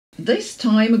This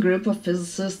time a group of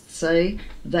physicists say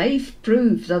they've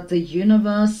proved that the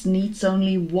universe needs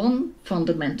only one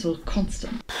fundamental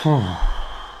constant.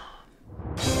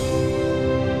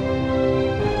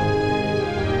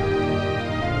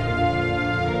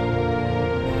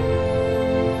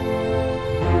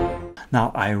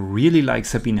 Now, I really like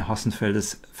Sabine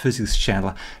Hossenfelder's physics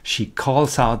channel. She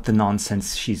calls out the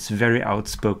nonsense. She's very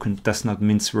outspoken, does not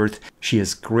mince words. She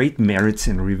has great merits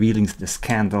in revealing the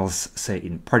scandals, say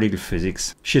in particle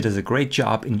physics. She does a great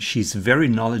job and she's very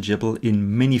knowledgeable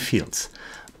in many fields.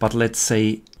 But let's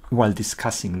say, while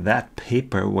discussing that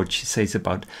paper, what she says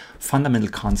about fundamental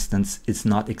constants is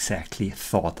not exactly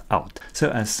thought out. So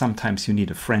as sometimes you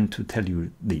need a friend to tell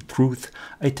you the truth,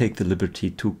 I take the liberty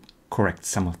to correct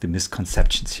some of the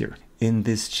misconceptions here. In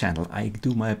this channel, I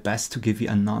do my best to give you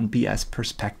a non-BS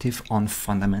perspective on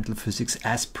fundamental physics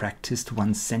as practiced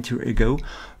 1 century ago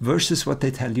versus what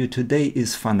they tell you today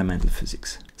is fundamental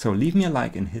physics. So leave me a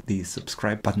like and hit the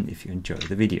subscribe button if you enjoy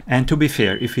the video. And to be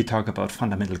fair, if we talk about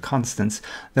fundamental constants,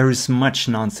 there is much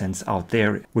nonsense out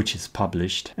there which is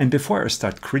published. And before I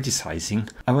start criticizing,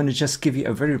 I want to just give you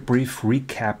a very brief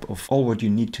recap of all what you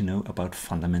need to know about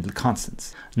fundamental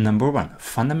constants. Number 1,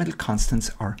 fundamental constants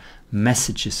are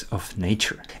messages of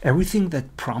nature. Everything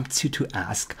that prompts you to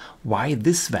ask why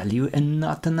this value and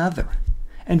not another.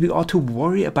 And we ought to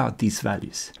worry about these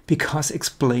values because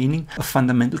explaining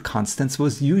fundamental constants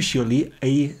was usually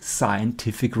a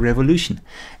scientific revolution.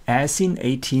 As in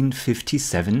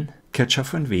 1857,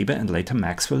 Kirchhoff and Weber and later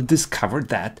Maxwell discovered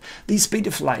that the speed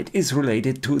of light is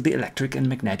related to the electric and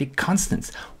magnetic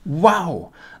constants.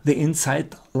 Wow! The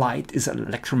inside light is an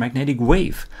electromagnetic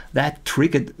wave. That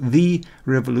triggered the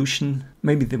revolution,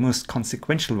 maybe the most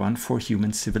consequential one for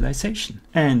human civilization.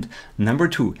 And number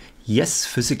 2, yes,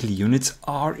 physical units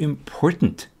are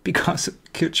important because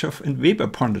Kirchhoff and Weber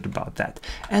pondered about that.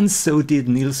 And so did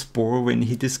Niels Bohr when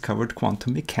he discovered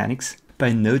quantum mechanics,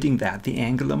 by noting that the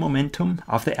angular momentum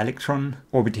of the electron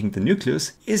orbiting the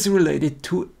nucleus is related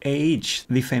to h,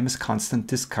 the famous constant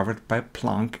discovered by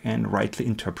Planck and rightly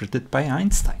interpreted by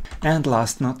Einstein. And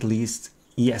last not least,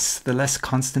 yes, the less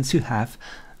constants you have,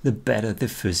 the better the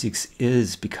physics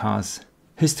is, because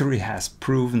history has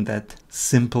proven that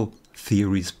simple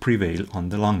theories prevail on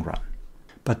the long run.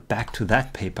 But back to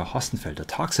that paper Hossenfelder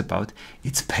talks about,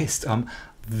 it's based on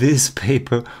this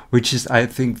paper, which is, I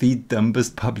think, the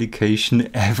dumbest publication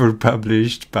ever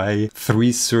published by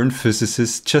 3 CERN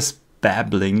physicists just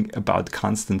babbling about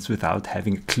constants without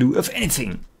having a clue of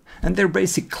anything. And their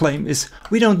basic claim is,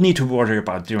 we don't need to worry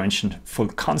about dimensionful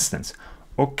constants.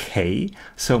 Okay,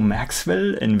 so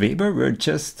Maxwell and Weber were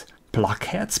just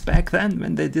blockheads back then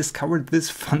when they discovered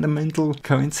this fundamental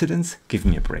coincidence? Give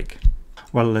me a break.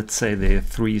 Well, let's say the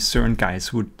 3 CERN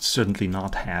guys would certainly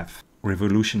not have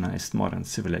revolutionized modern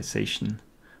civilization,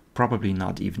 probably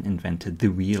not even invented the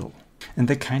wheel. And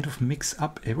they kind of mix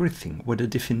up everything, what a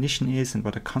definition is and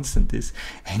what a constant is.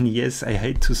 And yes, I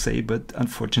hate to say, but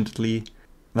unfortunately,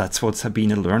 that's what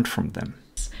Sabine learned from them.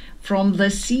 From the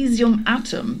cesium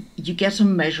atom, you get a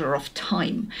measure of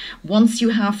time. Once you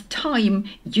have time,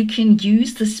 you can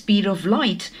use the speed of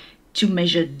light to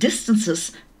measure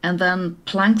distances and then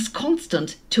Planck's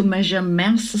constant to measure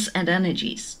masses and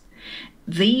energies.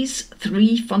 These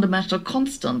 3 fundamental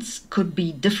constants could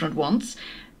be different ones,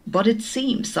 but it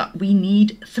seems that we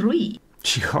need 3.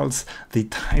 She calls the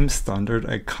time standard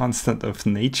a constant of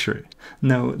nature.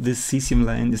 No, this cesium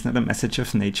line is not a message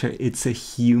of nature, it's a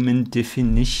human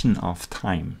definition of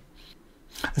time.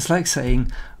 It's like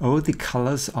saying, oh, the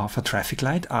colors of a traffic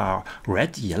light are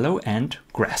red, yellow and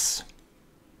grass.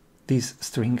 These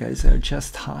string guys are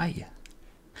just high.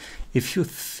 If you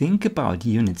think about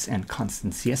units and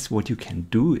constants, yes, what you can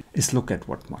do is look at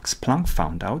what Max Planck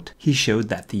found out. He showed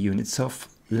that the units of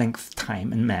length,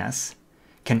 time and mass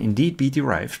can indeed be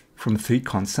derived from 3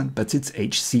 constants, but it's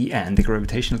hc and the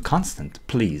gravitational constant,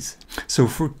 please. So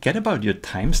forget about your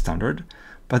time standard,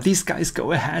 but these guys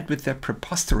go ahead with their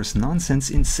preposterous nonsense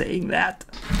in saying that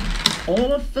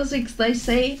all of physics, they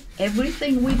say,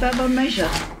 everything we've ever measured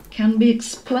can be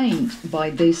explained by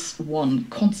this one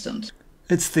constant.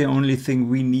 It's the only thing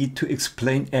we need to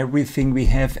explain everything we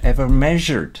have ever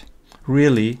measured.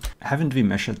 Really, haven't we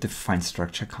measured the fine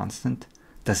structure constant?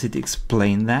 Does it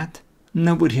explain that?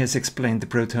 Nobody has explained the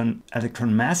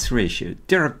proton-electron mass ratio.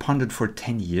 Dirac pondered for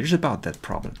 10 years about that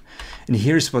problem. And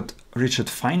here's what Richard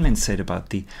Feynman said about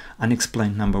the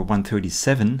unexplained number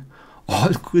 137.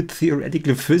 All good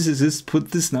theoretical physicists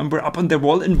put this number up on their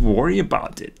wall and worry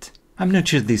about it. I'm not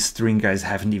sure these string guys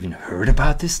haven't even heard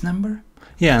about this number.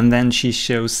 Yeah, and then she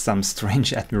shows some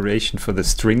strange admiration for the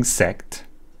string sect.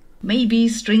 Maybe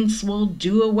strings will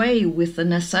do away with the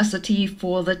necessity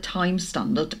for the time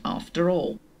standard after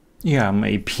all. Yeah,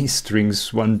 maybe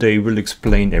strings one day will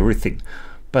explain everything.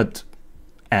 But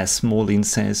as Smolin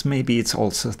says, maybe it's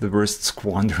also the worst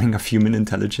squandering of human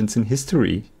intelligence in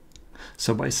history.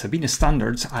 So by Sabine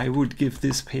standards, I would give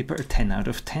this paper a 10 out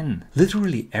of 10.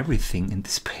 Literally everything in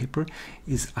this paper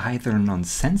is either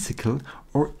nonsensical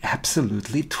or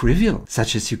absolutely trivial,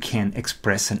 such as you can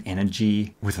express an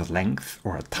energy with a length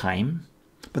or a time.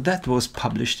 But that was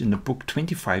published in a book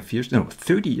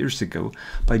 30 years ago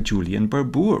by Julian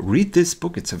Barbour. Read this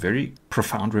book, it's a very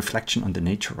profound reflection on the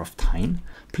nature of time.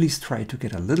 Please try to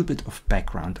get a little bit of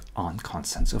background on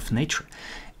constants of nature.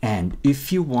 And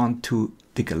if you want to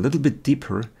dig a little bit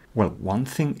deeper, well, one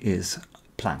thing is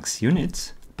Planck's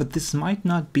units, but this might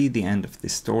not be the end of the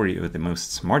story or the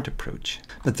most smart approach.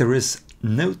 But there is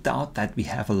no doubt that we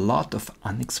have a lot of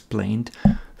unexplained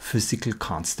physical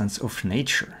constants of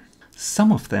nature.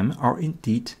 Some of them are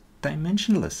indeed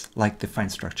dimensionless, like the fine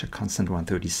structure constant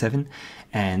 137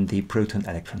 and the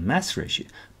proton-electron mass ratio,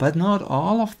 but not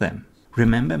all of them.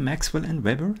 Remember Maxwell and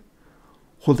Weber?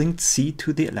 Who linked C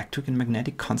to the electric and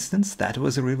magnetic constants? That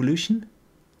was a revolution.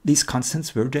 These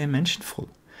constants were dimensionful,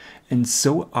 and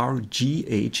so are G,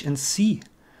 H, and C.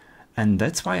 And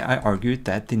that's why I argued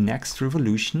that the next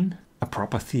revolution, a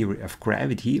proper theory of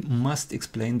gravity, must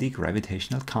explain the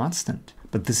gravitational constant.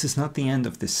 But this is not the end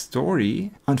of the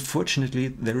story. Unfortunately,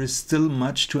 there is still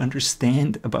much to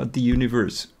understand about the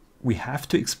universe. We have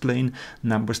to explain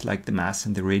numbers like the mass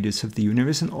and the radius of the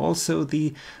universe, and also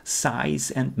the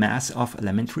size and mass of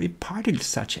elementary particles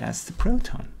such as the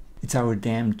proton. It's our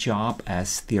damn job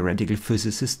as theoretical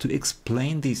physicists to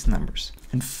explain these numbers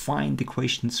and find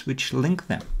equations which link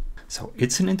them. So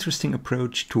it's an interesting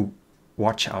approach to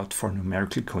watch out for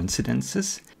numerical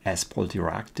coincidences, as Paul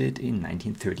Dirac did in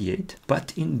 1938.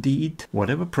 But indeed,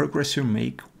 whatever progress you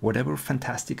make, whatever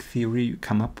fantastic theory you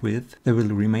come up with, there will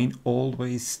remain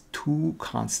always two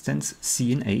constants,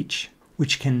 C and H,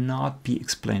 which cannot be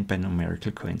explained by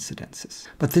numerical coincidences.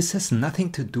 But this has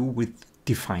nothing to do with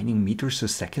defining meters or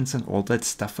seconds and all that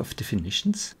stuff of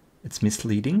definitions. It's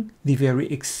misleading. The very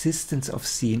existence of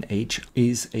C and H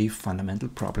is a fundamental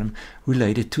problem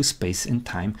related to space and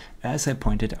time, as I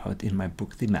pointed out in my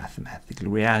book, The Mathematical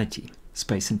Reality.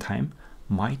 Space and time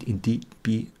might indeed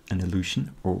be an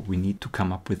illusion, or we need to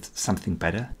come up with something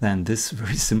better than this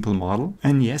very simple model.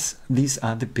 And yes, these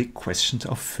are the big questions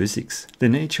of physics. The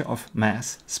nature of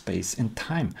mass, space and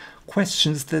time.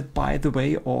 Questions that, by the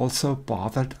way, also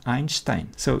bothered Einstein.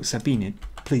 So Sabine,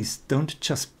 please don't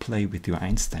just play with your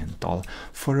Einstein doll.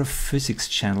 For a physics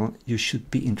channel, you should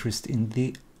be interested in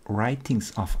the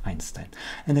writings of Einstein.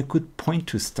 And a good point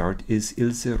to start is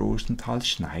Ilse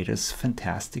Rosenthal-Schneider's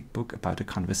fantastic book about a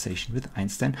conversation with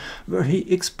Einstein, where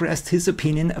he expressed his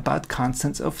opinion about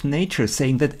constants of nature,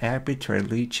 saying that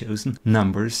arbitrarily chosen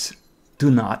numbers do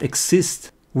not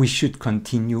exist. We should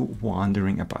continue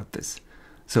wondering about this.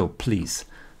 So please,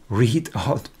 read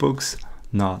old books,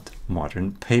 not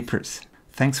modern papers.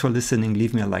 Thanks for listening.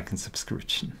 Leave me a like and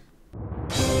subscription.